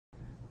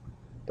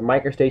the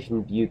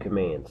Microstation view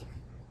commands.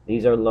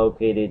 These are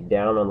located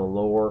down on the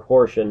lower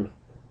portion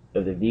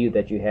of the view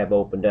that you have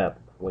opened up,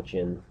 which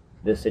in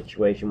this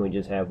situation we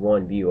just have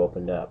one view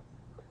opened up.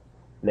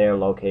 And they are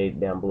located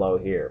down below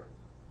here.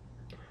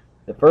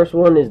 The first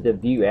one is the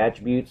view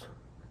attributes,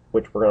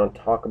 which we're going to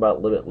talk about a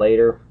little bit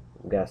later.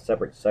 We've got a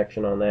separate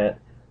section on that,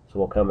 so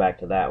we'll come back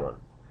to that one.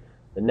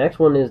 The next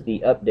one is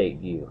the update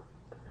view,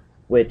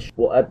 which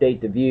will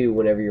update the view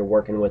whenever you're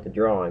working with the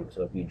drawing.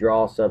 So if you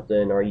draw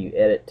something or you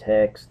edit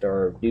text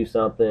or do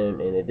something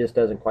and it just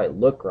doesn't quite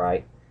look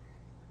right,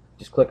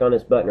 just click on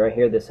this button right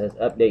here that says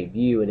update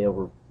view and it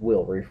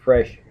will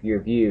refresh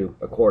your view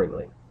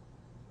accordingly.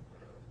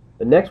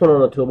 The next one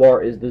on the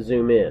toolbar is the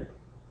zoom in.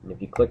 And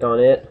if you click on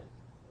it,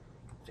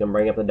 it's going to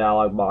bring up the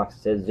dialog box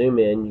that says zoom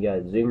in. You got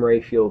a zoom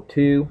ratio of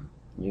 2.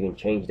 You can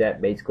change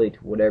that basically to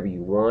whatever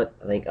you want,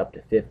 I think up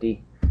to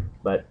 50,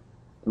 but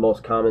the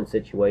most common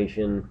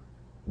situation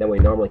that we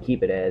normally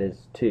keep it at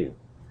is 2.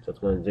 So it's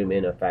going to zoom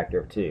in a factor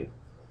of 2.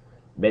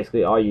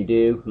 Basically all you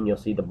do, and you'll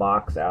see the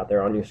box out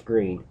there on your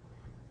screen,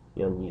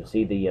 you'll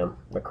see the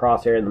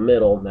crosshair in the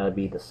middle, and that'll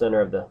be the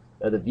center of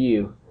the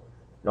view.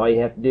 And all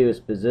you have to do is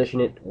position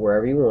it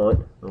wherever you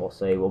want. And we'll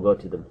say we'll go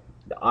to the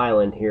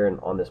island here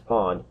on this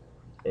pond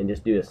and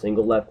just do a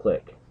single left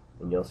click,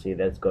 and you'll see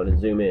that it's going to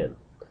zoom in.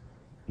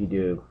 If you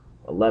do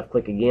a left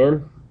click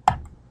again,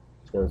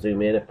 it's going to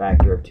zoom in a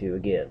factor of 2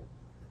 again.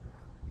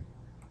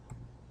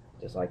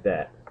 Just like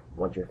that.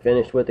 Once you're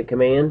finished with the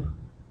command,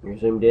 you're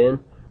zoomed in,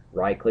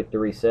 right click to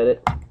reset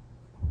it,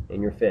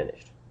 and you're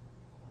finished.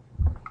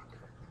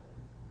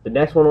 The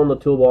next one on the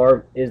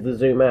toolbar is the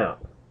zoom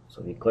out.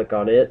 So if you click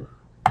on it,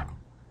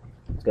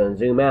 it's going to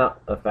zoom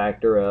out a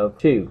factor of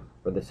 2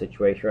 for the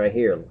situation right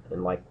here.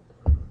 And like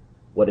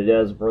what it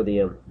does for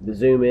the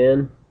zoom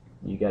in,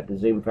 you got the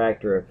zoom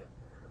factor of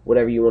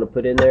whatever you want to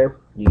put in there.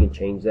 You can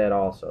change that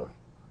also.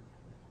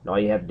 And all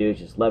you have to do is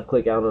just left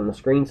click out on the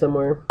screen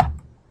somewhere,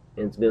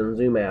 and it's going to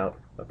zoom out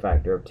a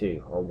factor of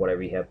 2 on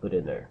whatever you have put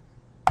in there,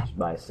 just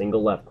by a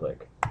single left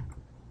click. Of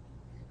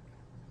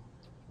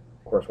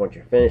course, once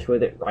you're finished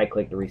with it, right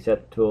click to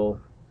reset the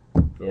tool,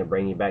 and it'll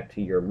bring you back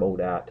to your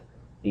MoDOT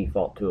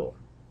default tool.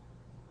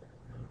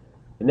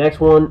 The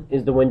next one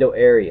is the window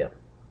area.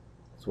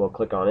 So we'll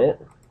click on it.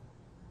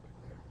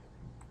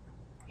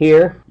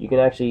 Here you can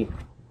actually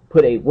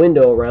put a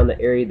window around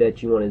the area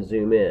that you want to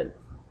zoom in,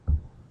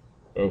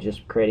 and it's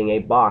just creating a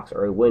box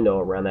or a window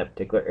around that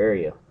particular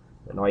area.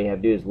 And all you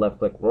have to do is left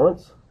click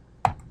once,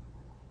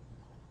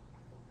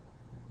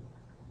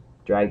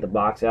 drag the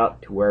box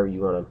out to wherever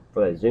you want to,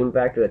 for that zoom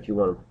factor that you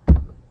want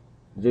to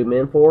zoom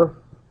in for,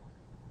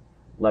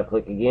 left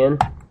click again,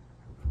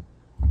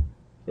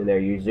 and there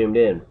you zoomed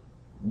in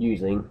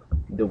using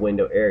the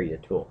window area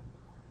tool.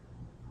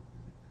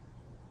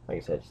 Like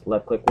I said, just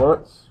left click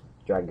once,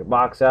 drag your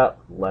box out,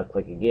 left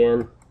click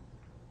again,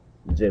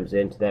 zooms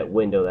into that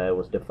window that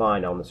was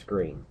defined on the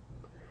screen.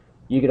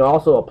 You can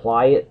also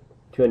apply it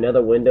to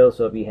another window.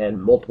 So if you had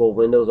multiple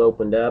windows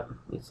opened up,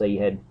 let's say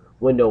you had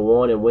window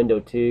 1 and window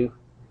 2,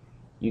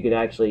 you could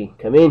actually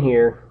come in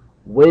here,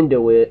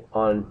 window it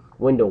on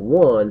window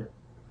 1,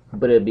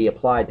 but it'd be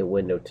applied to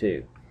window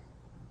 2.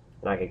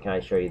 And I can kind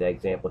of show you that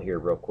example here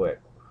real quick.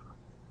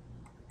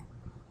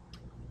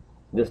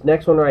 This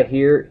next one right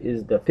here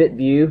is the fit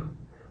view,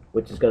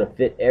 which is going to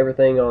fit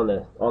everything on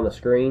the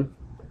screen.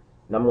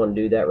 And I'm going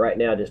to do that right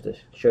now just to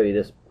show you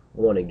this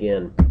one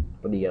again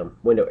for the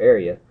window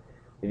area.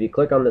 If you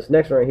click on this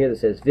next one right here that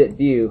says fit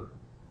view,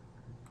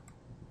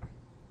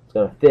 it's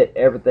going to fit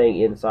everything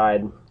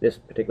inside this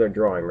particular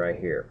drawing right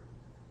here.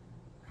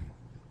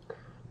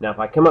 Now if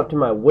I come up to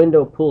my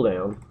window pull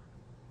down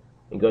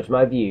and go to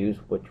my views,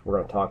 which we're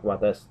going to talk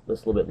about this a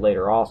little bit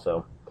later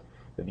also,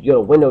 if you go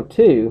to window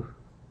 2,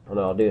 and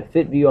I'll do a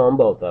fit view on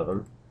both of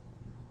them,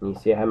 and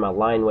you see I have my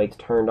line weights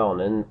turned on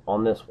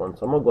this one,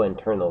 so I'm going to go ahead and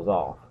turn those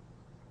off.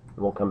 And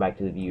we'll come back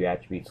to the view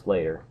attributes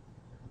later.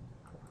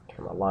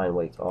 Turn my line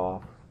weights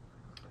off.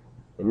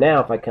 And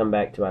now if I come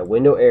back to my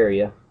window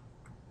area,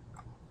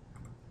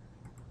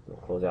 I'll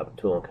close out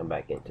the tool and come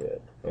back into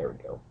it. There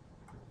we go.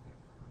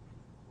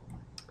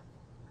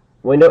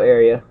 Window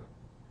area,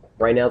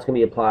 right now it's going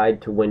to be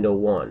applied to window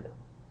 1.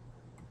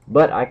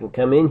 But I can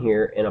come in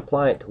here and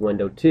apply it to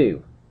window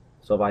 2.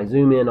 So if I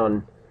zoom in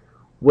on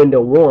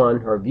window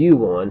 1 or view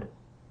 1,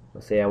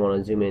 let's say I want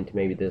to zoom into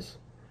maybe this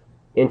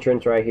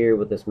entrance right here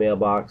with this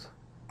mailbox,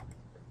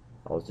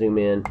 I'll zoom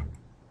in.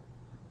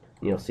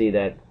 You'll see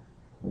that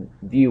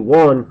view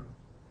 1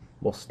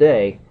 will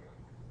stay,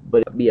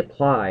 but it'll be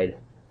applied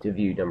to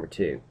view number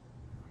 2.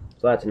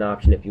 So that's an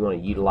option if you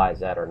want to utilize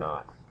that or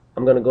not.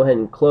 I'm going to go ahead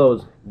and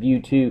close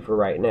view 2 for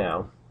right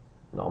now,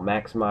 and I'll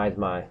maximize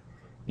my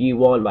view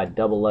 1 by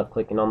double left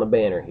clicking on the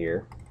banner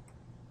here.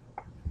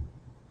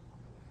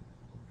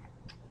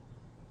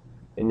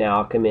 And now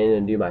I'll come in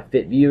and do my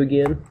fit view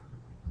again.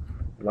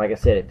 Like I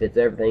said, it fits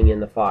everything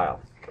in the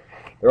file.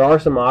 There are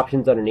some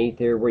options underneath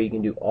here where you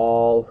can do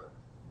all,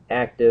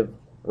 active,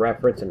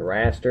 reference, and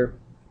raster.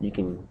 You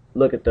can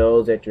look at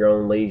those at your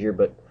own leisure,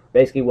 but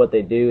basically what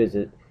they do is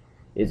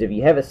if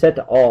you have it set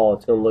to all,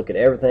 it's going to look at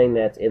everything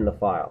that's in the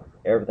file.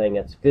 everything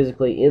that's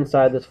physically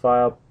inside this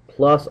file,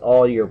 plus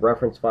all your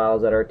reference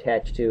files that are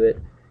attached to it,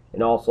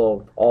 and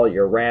also all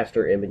your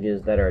raster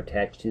images that are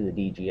attached to the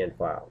DGN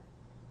file.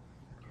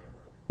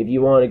 If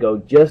you want to go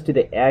just to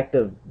the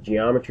active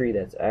geometry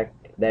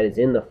that is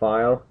in the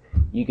file,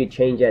 you could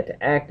change that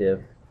to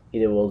active,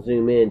 and it will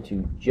zoom in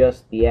to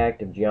just the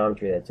active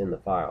geometry that's in the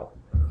file,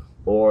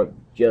 or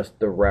just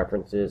the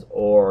references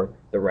or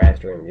the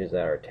raster images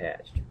that are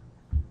attached.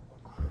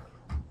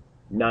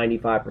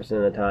 95%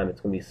 of the time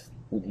it's going to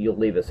be, you'll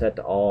leave it set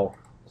to all,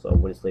 so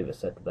we'll just leave it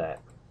set to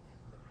that.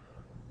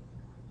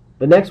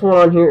 The next one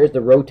on here is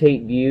the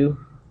rotate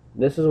view.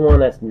 This is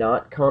one that's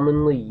not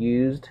commonly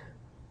used,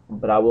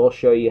 but I will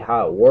show you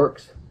how it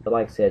works. But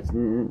like I said, it's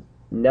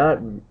not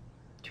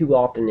too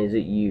often is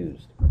it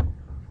used.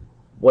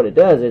 What it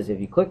does is if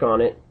you click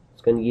on it,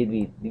 it's going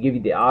to give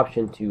you the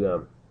option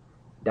to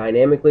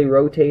dynamically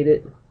rotate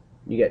it.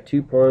 You got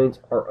 2 points,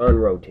 or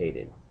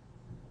unrotated.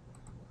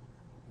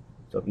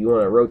 So if you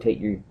want to rotate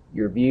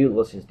your view,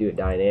 let's just do it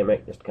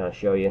dynamic just to kind of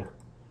show you.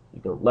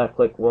 You can left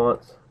click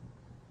once,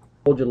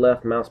 hold your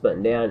left mouse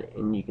button down,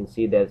 and you can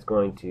see that it's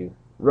going to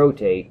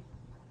rotate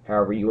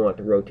however you want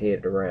to rotate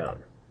it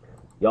around.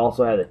 You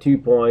also have the 2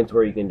 points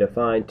where you can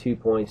define 2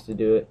 points to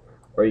do it,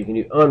 or you can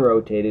do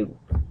unrotated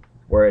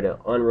where it'll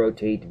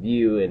unrotate the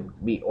view and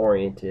be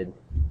oriented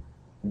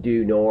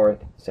due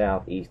north,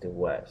 south, east, and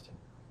west.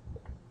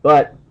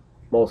 But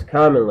most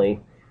commonly,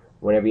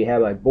 whenever you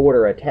have a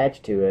border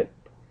attached to it,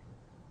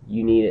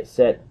 you need it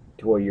set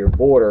to where your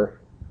border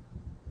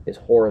is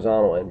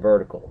horizontal and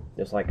vertical,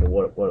 just like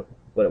what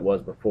it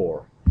was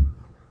before.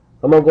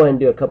 I'm going to go ahead and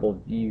do a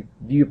couple view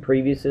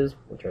previews,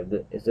 which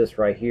is this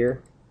right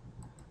here,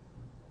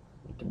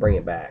 to bring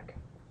it back.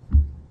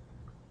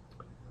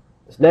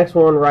 This next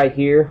one right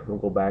here, we'll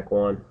go back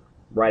one,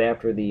 right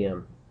after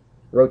the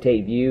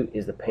rotate view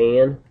is the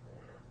pan.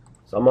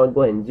 So I'm going to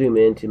go ahead and zoom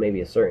into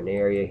maybe a certain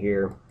area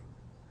here,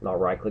 and I'll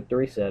right click to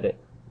reset it.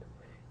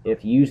 And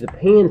if you use the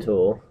pan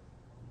tool,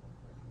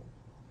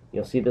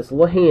 you'll see this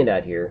little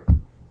handout here.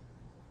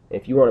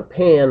 If you want to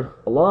pan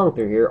along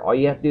through here, all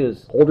you have to do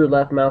is hold your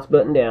left mouse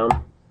button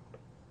down,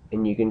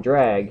 and you can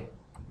drag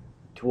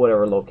to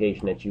whatever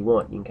location that you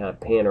want. You can kind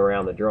of pan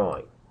around the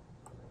drawing.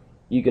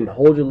 You can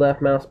hold your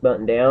left mouse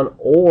button down,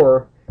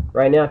 or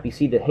right now if you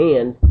see the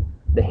hand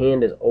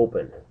is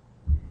open.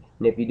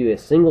 And if you do a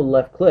single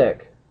left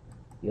click,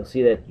 you'll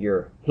see that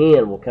your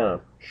hand will kind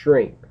of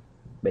shrink.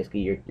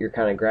 Basically you're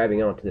kind of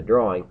grabbing onto the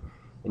drawing,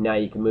 and now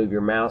you can move your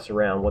mouse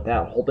around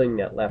without holding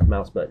that left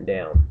mouse button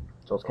down.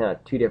 So it's kind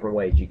of 2 different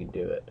ways you can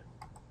do it.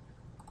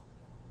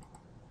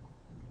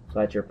 So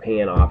that's your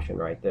pan option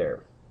right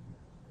there.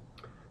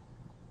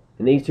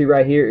 And these 2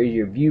 right here is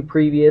your view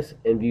previous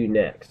and view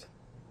next.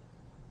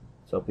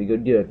 So if we go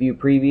do a view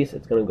previous,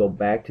 it's going to go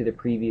back to the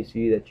previous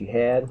view that you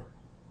had.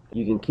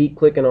 You can keep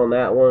clicking on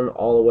that one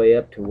all the way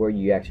up to where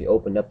you actually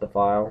opened up the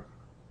file.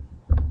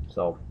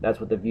 So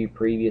that's what the view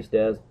previous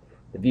does.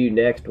 The view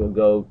next will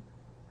go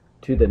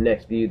to the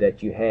next view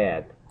that you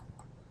had,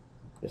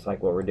 just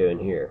like what we're doing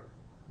here,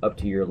 up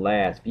to your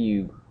last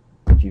view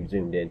that you've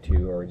zoomed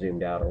into or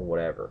zoomed out or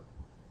whatever.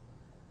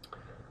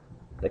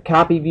 The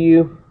copy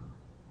view,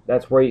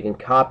 that's where you can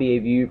copy a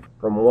view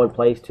from one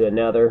place to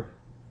another.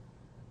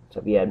 So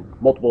if you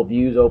had multiple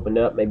views opened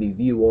up, maybe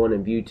view 1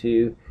 and view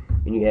 2,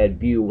 and you had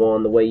view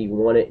 1 the way you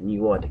want it, and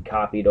you want to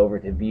copy it over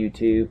to view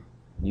 2,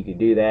 you could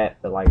do that.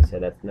 But like I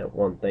said, that's not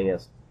one thing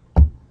that's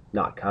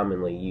not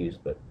commonly used,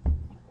 but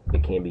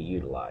it can be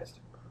utilized.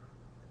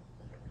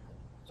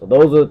 So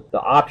those are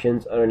the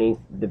options underneath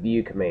the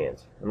view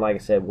commands. And like I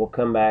said, we'll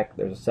come back.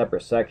 There's a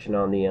separate section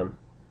on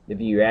the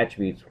view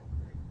attributes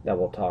that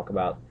we'll talk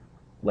about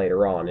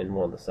later on in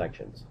one of the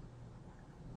sections.